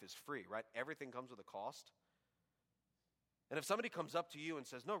life is free, right? Everything comes with a cost. And if somebody comes up to you and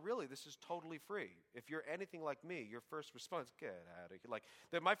says, no, really, this is totally free. If you're anything like me, your first response, get out of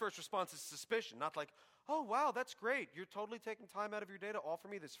here. My first response is suspicion, not like, oh, wow, that's great. You're totally taking time out of your day to offer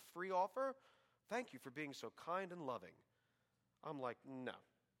me this free offer? Thank you for being so kind and loving. I'm like, no.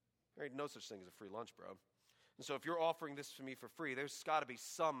 There ain't no such thing as a free lunch, bro. And so if you're offering this to me for free, there's got to be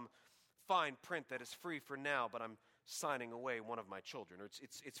some fine print that is free for now, but I'm signing away one of my children. Or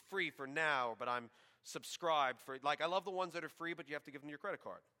it's free for now, but I'm subscribed for, like, I love the ones that are free, but you have to give them your credit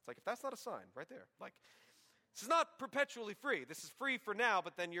card. It's like, if that's not a sign, right there. Like, This is not perpetually free. This is free for now,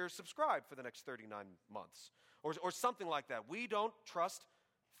 but then you're subscribed for the next 39 months or something like that. We don't trust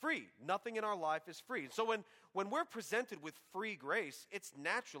free. Nothing in our life is free. So when we're presented with free grace, it's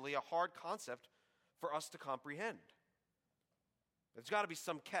naturally a hard concept for us to comprehend. There's got to be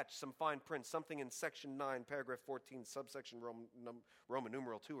some catch, some fine print, something in section 9, paragraph 14, subsection Roman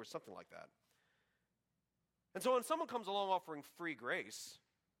numeral 2, or something like that. And so when someone comes along offering free grace,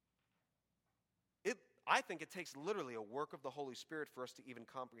 I think it takes literally a work of the Holy Spirit for us to even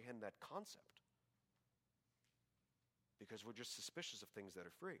comprehend that concept. Because we're just suspicious of things that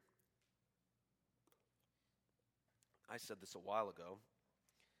are free. I said this a while ago,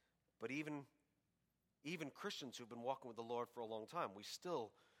 but even Christians who've been walking with the Lord for a long time, we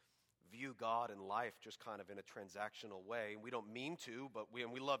still view God and life just kind of in a transactional way. We don't mean to, but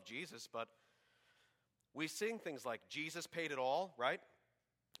we love Jesus, but we sing things like, Jesus paid it all, right?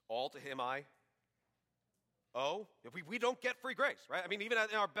 All to him I owe. We don't get free grace, right? I mean, even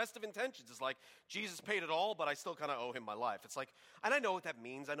in our best of intentions, it's like, Jesus paid it all, but I still kind of owe him my life. It's like, and I know what that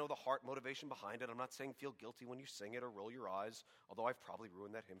means. I know the heart motivation behind it. I'm not saying feel guilty when you sing it or roll your eyes, although I've probably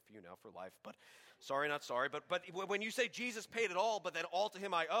ruined that hymn for you now for life. But sorry, not sorry. But when you say Jesus paid it all, but then all to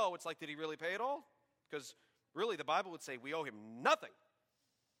him I owe, it's like, did he really pay it all? Because really, the Bible would say we owe him nothing,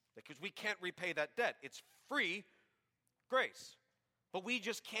 because we can't repay that debt. It's free grace. But we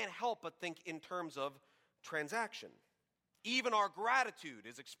just can't help but think in terms of transaction. Even our gratitude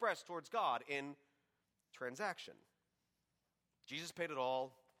is expressed towards God in transaction. Jesus paid it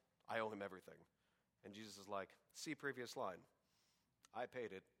all. I owe him everything. And Jesus is like, see previous line. I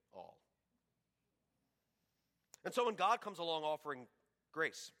paid it all. And so when God comes along offering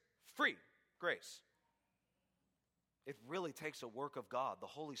grace, free grace, it really takes a work of God, the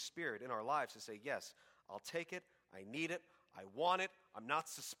Holy Spirit in our lives, to say, yes, I'll take it. I need it. I want it. I'm not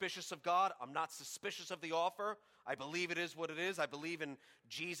suspicious of God. I'm not suspicious of the offer. I believe it is what it is. I believe in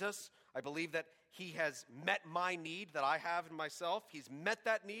Jesus. I believe that he has met my need that I have in myself. He's met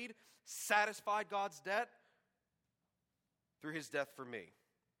that need, satisfied God's debt through his death for me.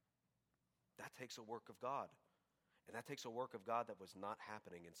 That takes a work of God. And that takes a work of God that was not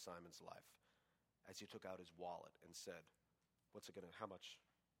happening in Simon's life as he took out his wallet and said, how much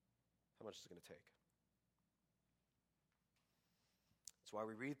is it going to take? That's why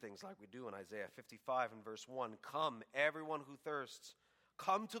we read things like we do in Isaiah 55 and verse 1. Come, everyone who thirsts,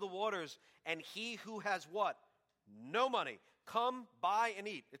 come to the waters, and he who has what? No money. Come, buy, and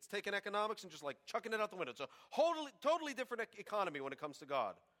eat. It's taking economics and just like chucking it out the window. It's a totally different economy when it comes to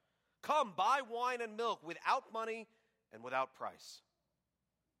God. Come, buy wine and milk without money and without price.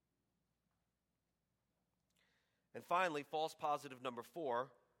 And finally, false positive number 4,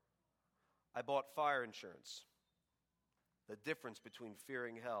 I bought fire insurance. The difference between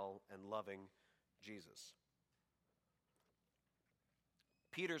fearing hell and loving Jesus.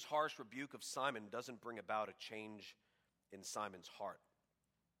 Peter's harsh rebuke of Simon doesn't bring about a change in Simon's heart.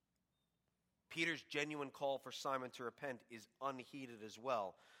 Peter's genuine call for Simon to repent is unheeded as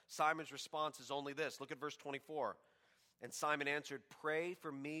well. Simon's response is only this. Look at verse 24. And Simon answered, pray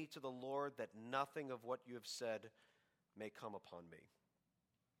for me to the Lord that nothing of what you have said may come upon me.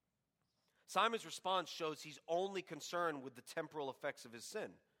 Simon's response shows he's only concerned with the temporal effects of his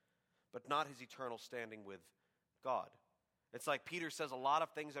sin, but not his eternal standing with God. It's like Peter says a lot of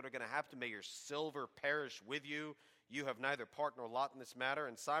things that are going to happen. May your silver perish with you. You have neither part nor lot in this matter.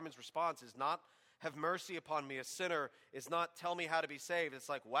 And Simon's response is not, have mercy upon me, a sinner. It's not, tell me how to be saved. It's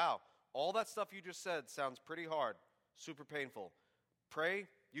like, wow, all that stuff you just said sounds pretty hard, super painful. Pray.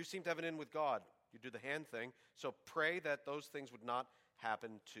 You seem to have an in with God. You do the hand thing. So pray that those things would not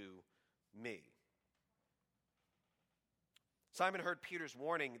happen to me. Simon heard Peter's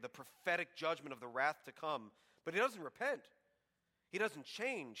warning, the prophetic judgment of the wrath to come, but he doesn't repent. He doesn't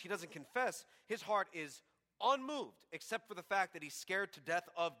change. He doesn't confess. His heart is unmoved, except for the fact that he's scared to death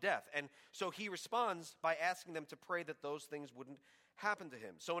of death. And so he responds by asking them to pray that those things wouldn't happen to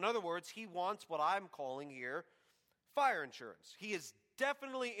him. So in other words, he wants what I'm calling here fire insurance. He is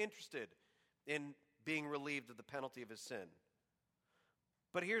definitely interested in being relieved of the penalty of his sin.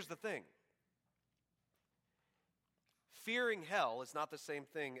 But here's the thing. Fearing hell is not the same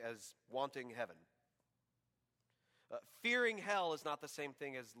thing as wanting heaven. Fearing hell is not the same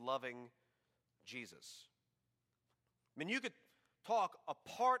thing as loving Jesus. I mean, you could talk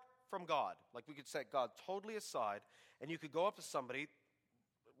apart from God, like we could set God totally aside, and you could go up to somebody,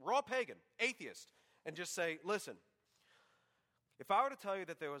 raw pagan, atheist, and just say, listen, if I were to tell you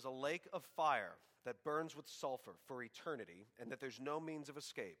that there was a lake of fire that burns with sulfur for eternity, and that there's no means of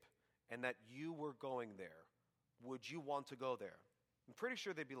escape, and that you were going there, would you want to go there? I'm pretty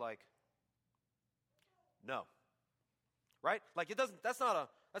sure they'd be like, No. Right? Like that's not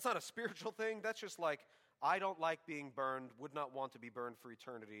a spiritual thing. That's just like, I don't like being burned, would not want to be burned for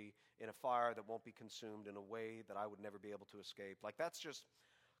eternity in a fire that won't be consumed in a way that I would never be able to escape. Like, that's just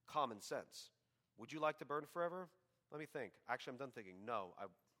common sense. Would you like to burn forever? Let me think. Actually, I'm done thinking. No, I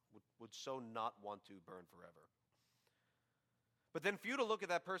would so not want to burn forever. But then for you to look at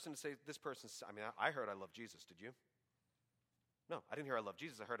that person and say, this person's, I heard I love Jesus. Did you? No, I didn't hear I love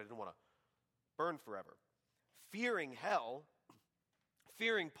Jesus. I heard I didn't want to burn forever. Fearing hell,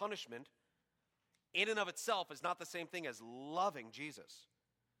 fearing punishment, in and of itself is not the same thing as loving Jesus.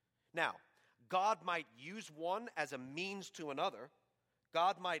 Now, God might use one as a means to another.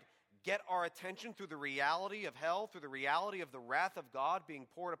 God might get our attention through the reality of hell, through the reality of the wrath of God being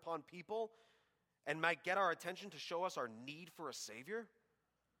poured upon people, and might get our attention to show us our need for a Savior.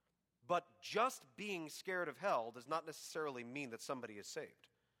 But just being scared of hell does not necessarily mean that somebody is saved.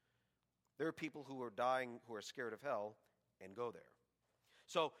 There are people who are dying who are scared of hell and go there.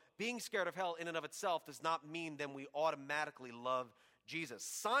 So being scared of hell in and of itself does not mean then we automatically love Jesus.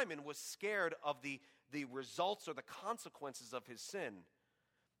 Simon was scared of the results or the consequences of his sin,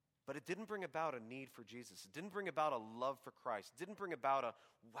 but it didn't bring about a need for Jesus. It didn't bring about a love for Christ. It didn't bring about a,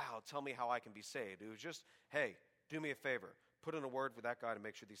 wow, tell me how I can be saved. It was just, hey, do me a favor. Put in a word with that guy to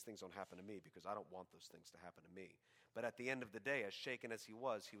make sure these things don't happen to me, because I don't want those things to happen to me. But at the end of the day, as shaken as he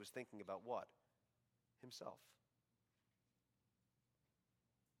was thinking about what? Himself.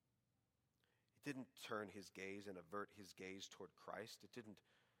 It didn't turn his gaze and avert his gaze toward Christ. It didn't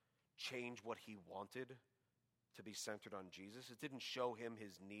change what he wanted to be centered on Jesus. It didn't show him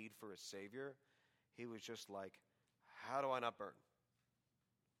his need for a Savior. He was just like, how do I not burn?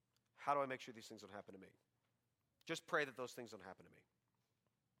 How do I make sure these things don't happen to me? Just pray that those things don't happen to me.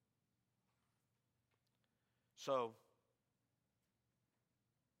 So,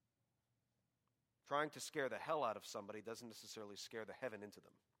 trying to scare the hell out of somebody doesn't necessarily scare the heaven into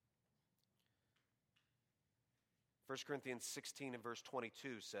them. 1 Corinthians 16 and verse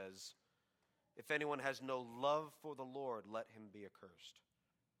 22 says, if anyone has no love for the Lord, let him be accursed.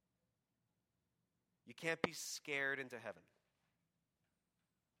 You can't be scared into heaven.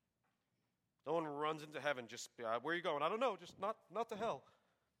 No one runs into heaven just, where are you going? I don't know, just not to hell.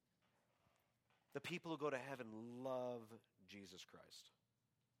 The people who go to heaven love Jesus Christ.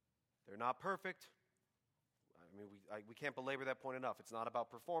 They're not perfect. We can't belabor that point enough. It's not about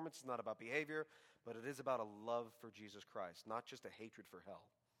performance, it's not about behavior, but it is about a love for Jesus Christ, not just a hatred for hell.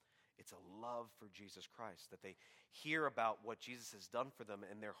 It's a love for Jesus Christ, that they hear about what Jesus has done for them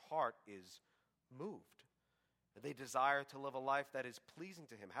and their heart is moved. They desire to live a life that is pleasing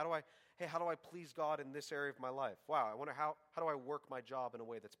to him. How do I please God in this area of my life? Wow, I wonder how do I work my job in a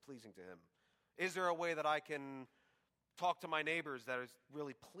way that's pleasing to him? Is there a way that I can talk to my neighbors that is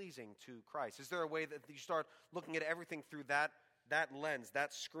really pleasing to Christ? Is there a way that you start looking at everything through that lens,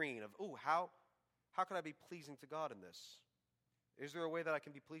 that screen of, how can I be pleasing to God in this? Is there a way that I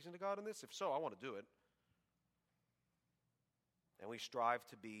can be pleasing to God in this? If so, I want to do it. And we strive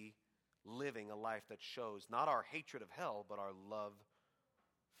to be living a life that shows not our hatred of hell, but our love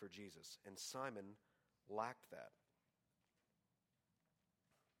for Jesus. And Simon lacked that.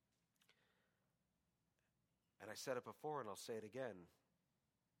 And I said it before, and I'll say it again.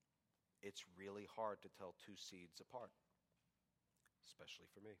 It's really hard to tell two seeds apart, especially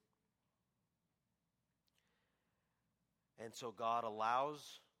for me. And so God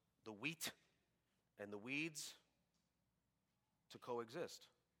allows the wheat and the weeds to coexist.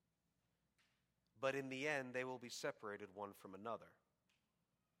 But in the end, they will be separated one from another.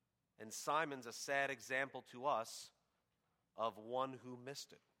 And Simon's a sad example to us of one who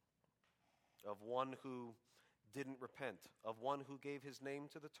missed it, of one who didn't repent, of one who gave his name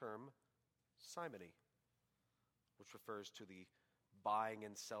to the term simony, which refers to the buying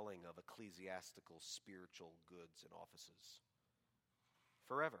and selling of ecclesiastical spiritual goods and offices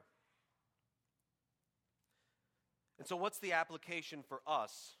forever. And so what's the application for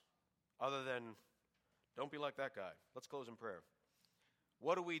us other than don't be like that guy? Let's close in prayer.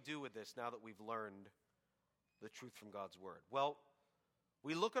 What do we do with this now that we've learned the truth from God's word? Well,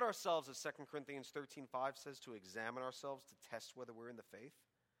 we look at ourselves, as 2 Corinthians 13:5 says, to examine ourselves, to test whether we're in the faith.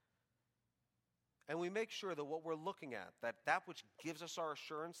 And we make sure that what we're looking at, that which gives us our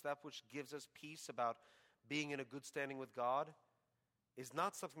assurance, that which gives us peace about being in a good standing with God, is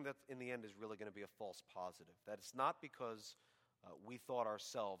not something that in the end is really going to be a false positive. That it's not because we thought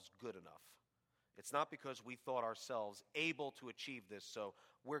ourselves good enough. It's not because we thought ourselves able to achieve this, so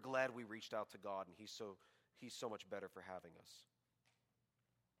we're glad we reached out to God and he's so much better for having us.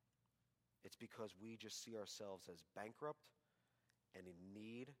 It's because we just see ourselves as bankrupt and in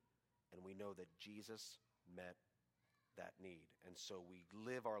need, and we know that Jesus met that need. And so we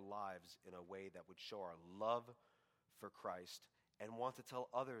live our lives in a way that would show our love for Christ and want to tell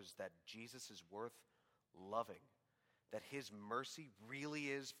others that Jesus is worth loving, that his mercy really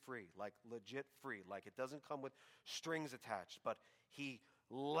is free, like legit free, like it doesn't come with strings attached, but he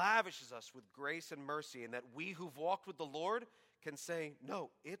lavishes us with grace and mercy, and that we who've walked with the Lord can say, no,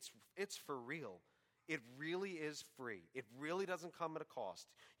 it's for real. It really is free. It really doesn't come at a cost.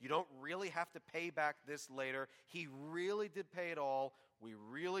 You don't really have to pay back this later. He really did pay it all. We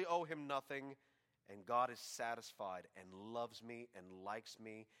really owe him nothing. And God is satisfied and loves me and likes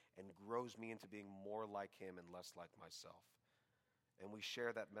me and grows me into being more like him and less like myself. And we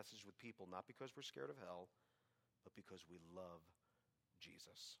share that message with people, not because we're scared of hell, but because we love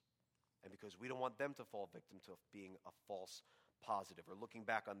Jesus. And because we don't want them to fall victim to being a false positive, or looking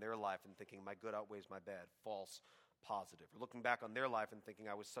back on their life and thinking my good outweighs my bad, false positive, or looking back on their life and thinking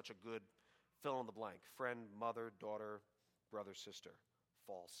I was such a good fill in the blank, friend, mother, daughter, brother, sister,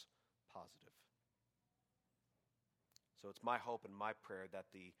 false positive. So it's my hope and my prayer that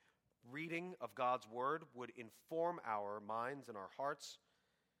the reading of God's word would inform our minds and our hearts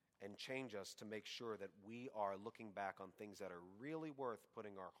and change us to make sure that we are looking back on things that are really worth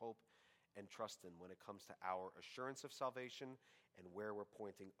putting our hope and trust in when it comes to our assurance of salvation and where we're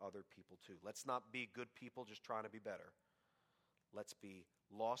pointing other people to. Let's not be good people just trying to be better. Let's be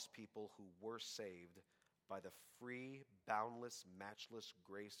lost people who were saved by the free, boundless, matchless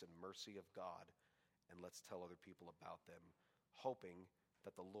grace and mercy of God, and let's tell other people about them, hoping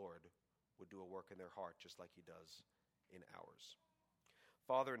that the Lord would do a work in their heart just like he does in ours.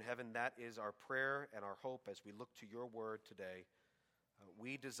 Father in heaven, that is our prayer and our hope as we look to your word today.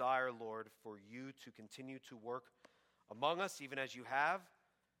 We desire, Lord, for you to continue to work among us, even as you have.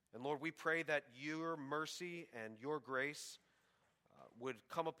 And Lord, we pray that your mercy and your grace would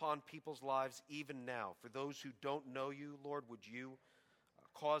come upon people's lives even now. For those who don't know you, Lord, would you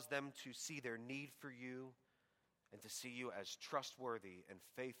cause them to see their need for you and to see you as trustworthy and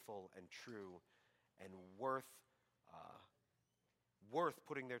faithful and true and worth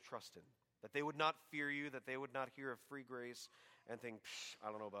putting their trust in. That they would not fear you, that they would not hear of free grace and think, I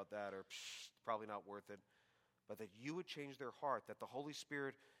don't know about that, or probably not worth it. But that you would change their heart, that the Holy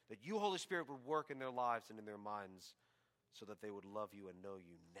Spirit, that you, Holy Spirit, would work in their lives and in their minds so that they would love you and know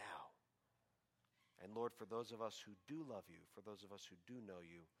you now. And Lord, for those of us who do love you, for those of us who do know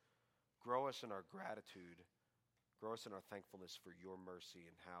you, grow us in our gratitude, grow us in our thankfulness for your mercy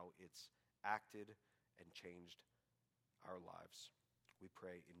and how it's acted and changed our lives. We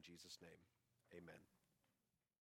pray in Jesus' name. Amen.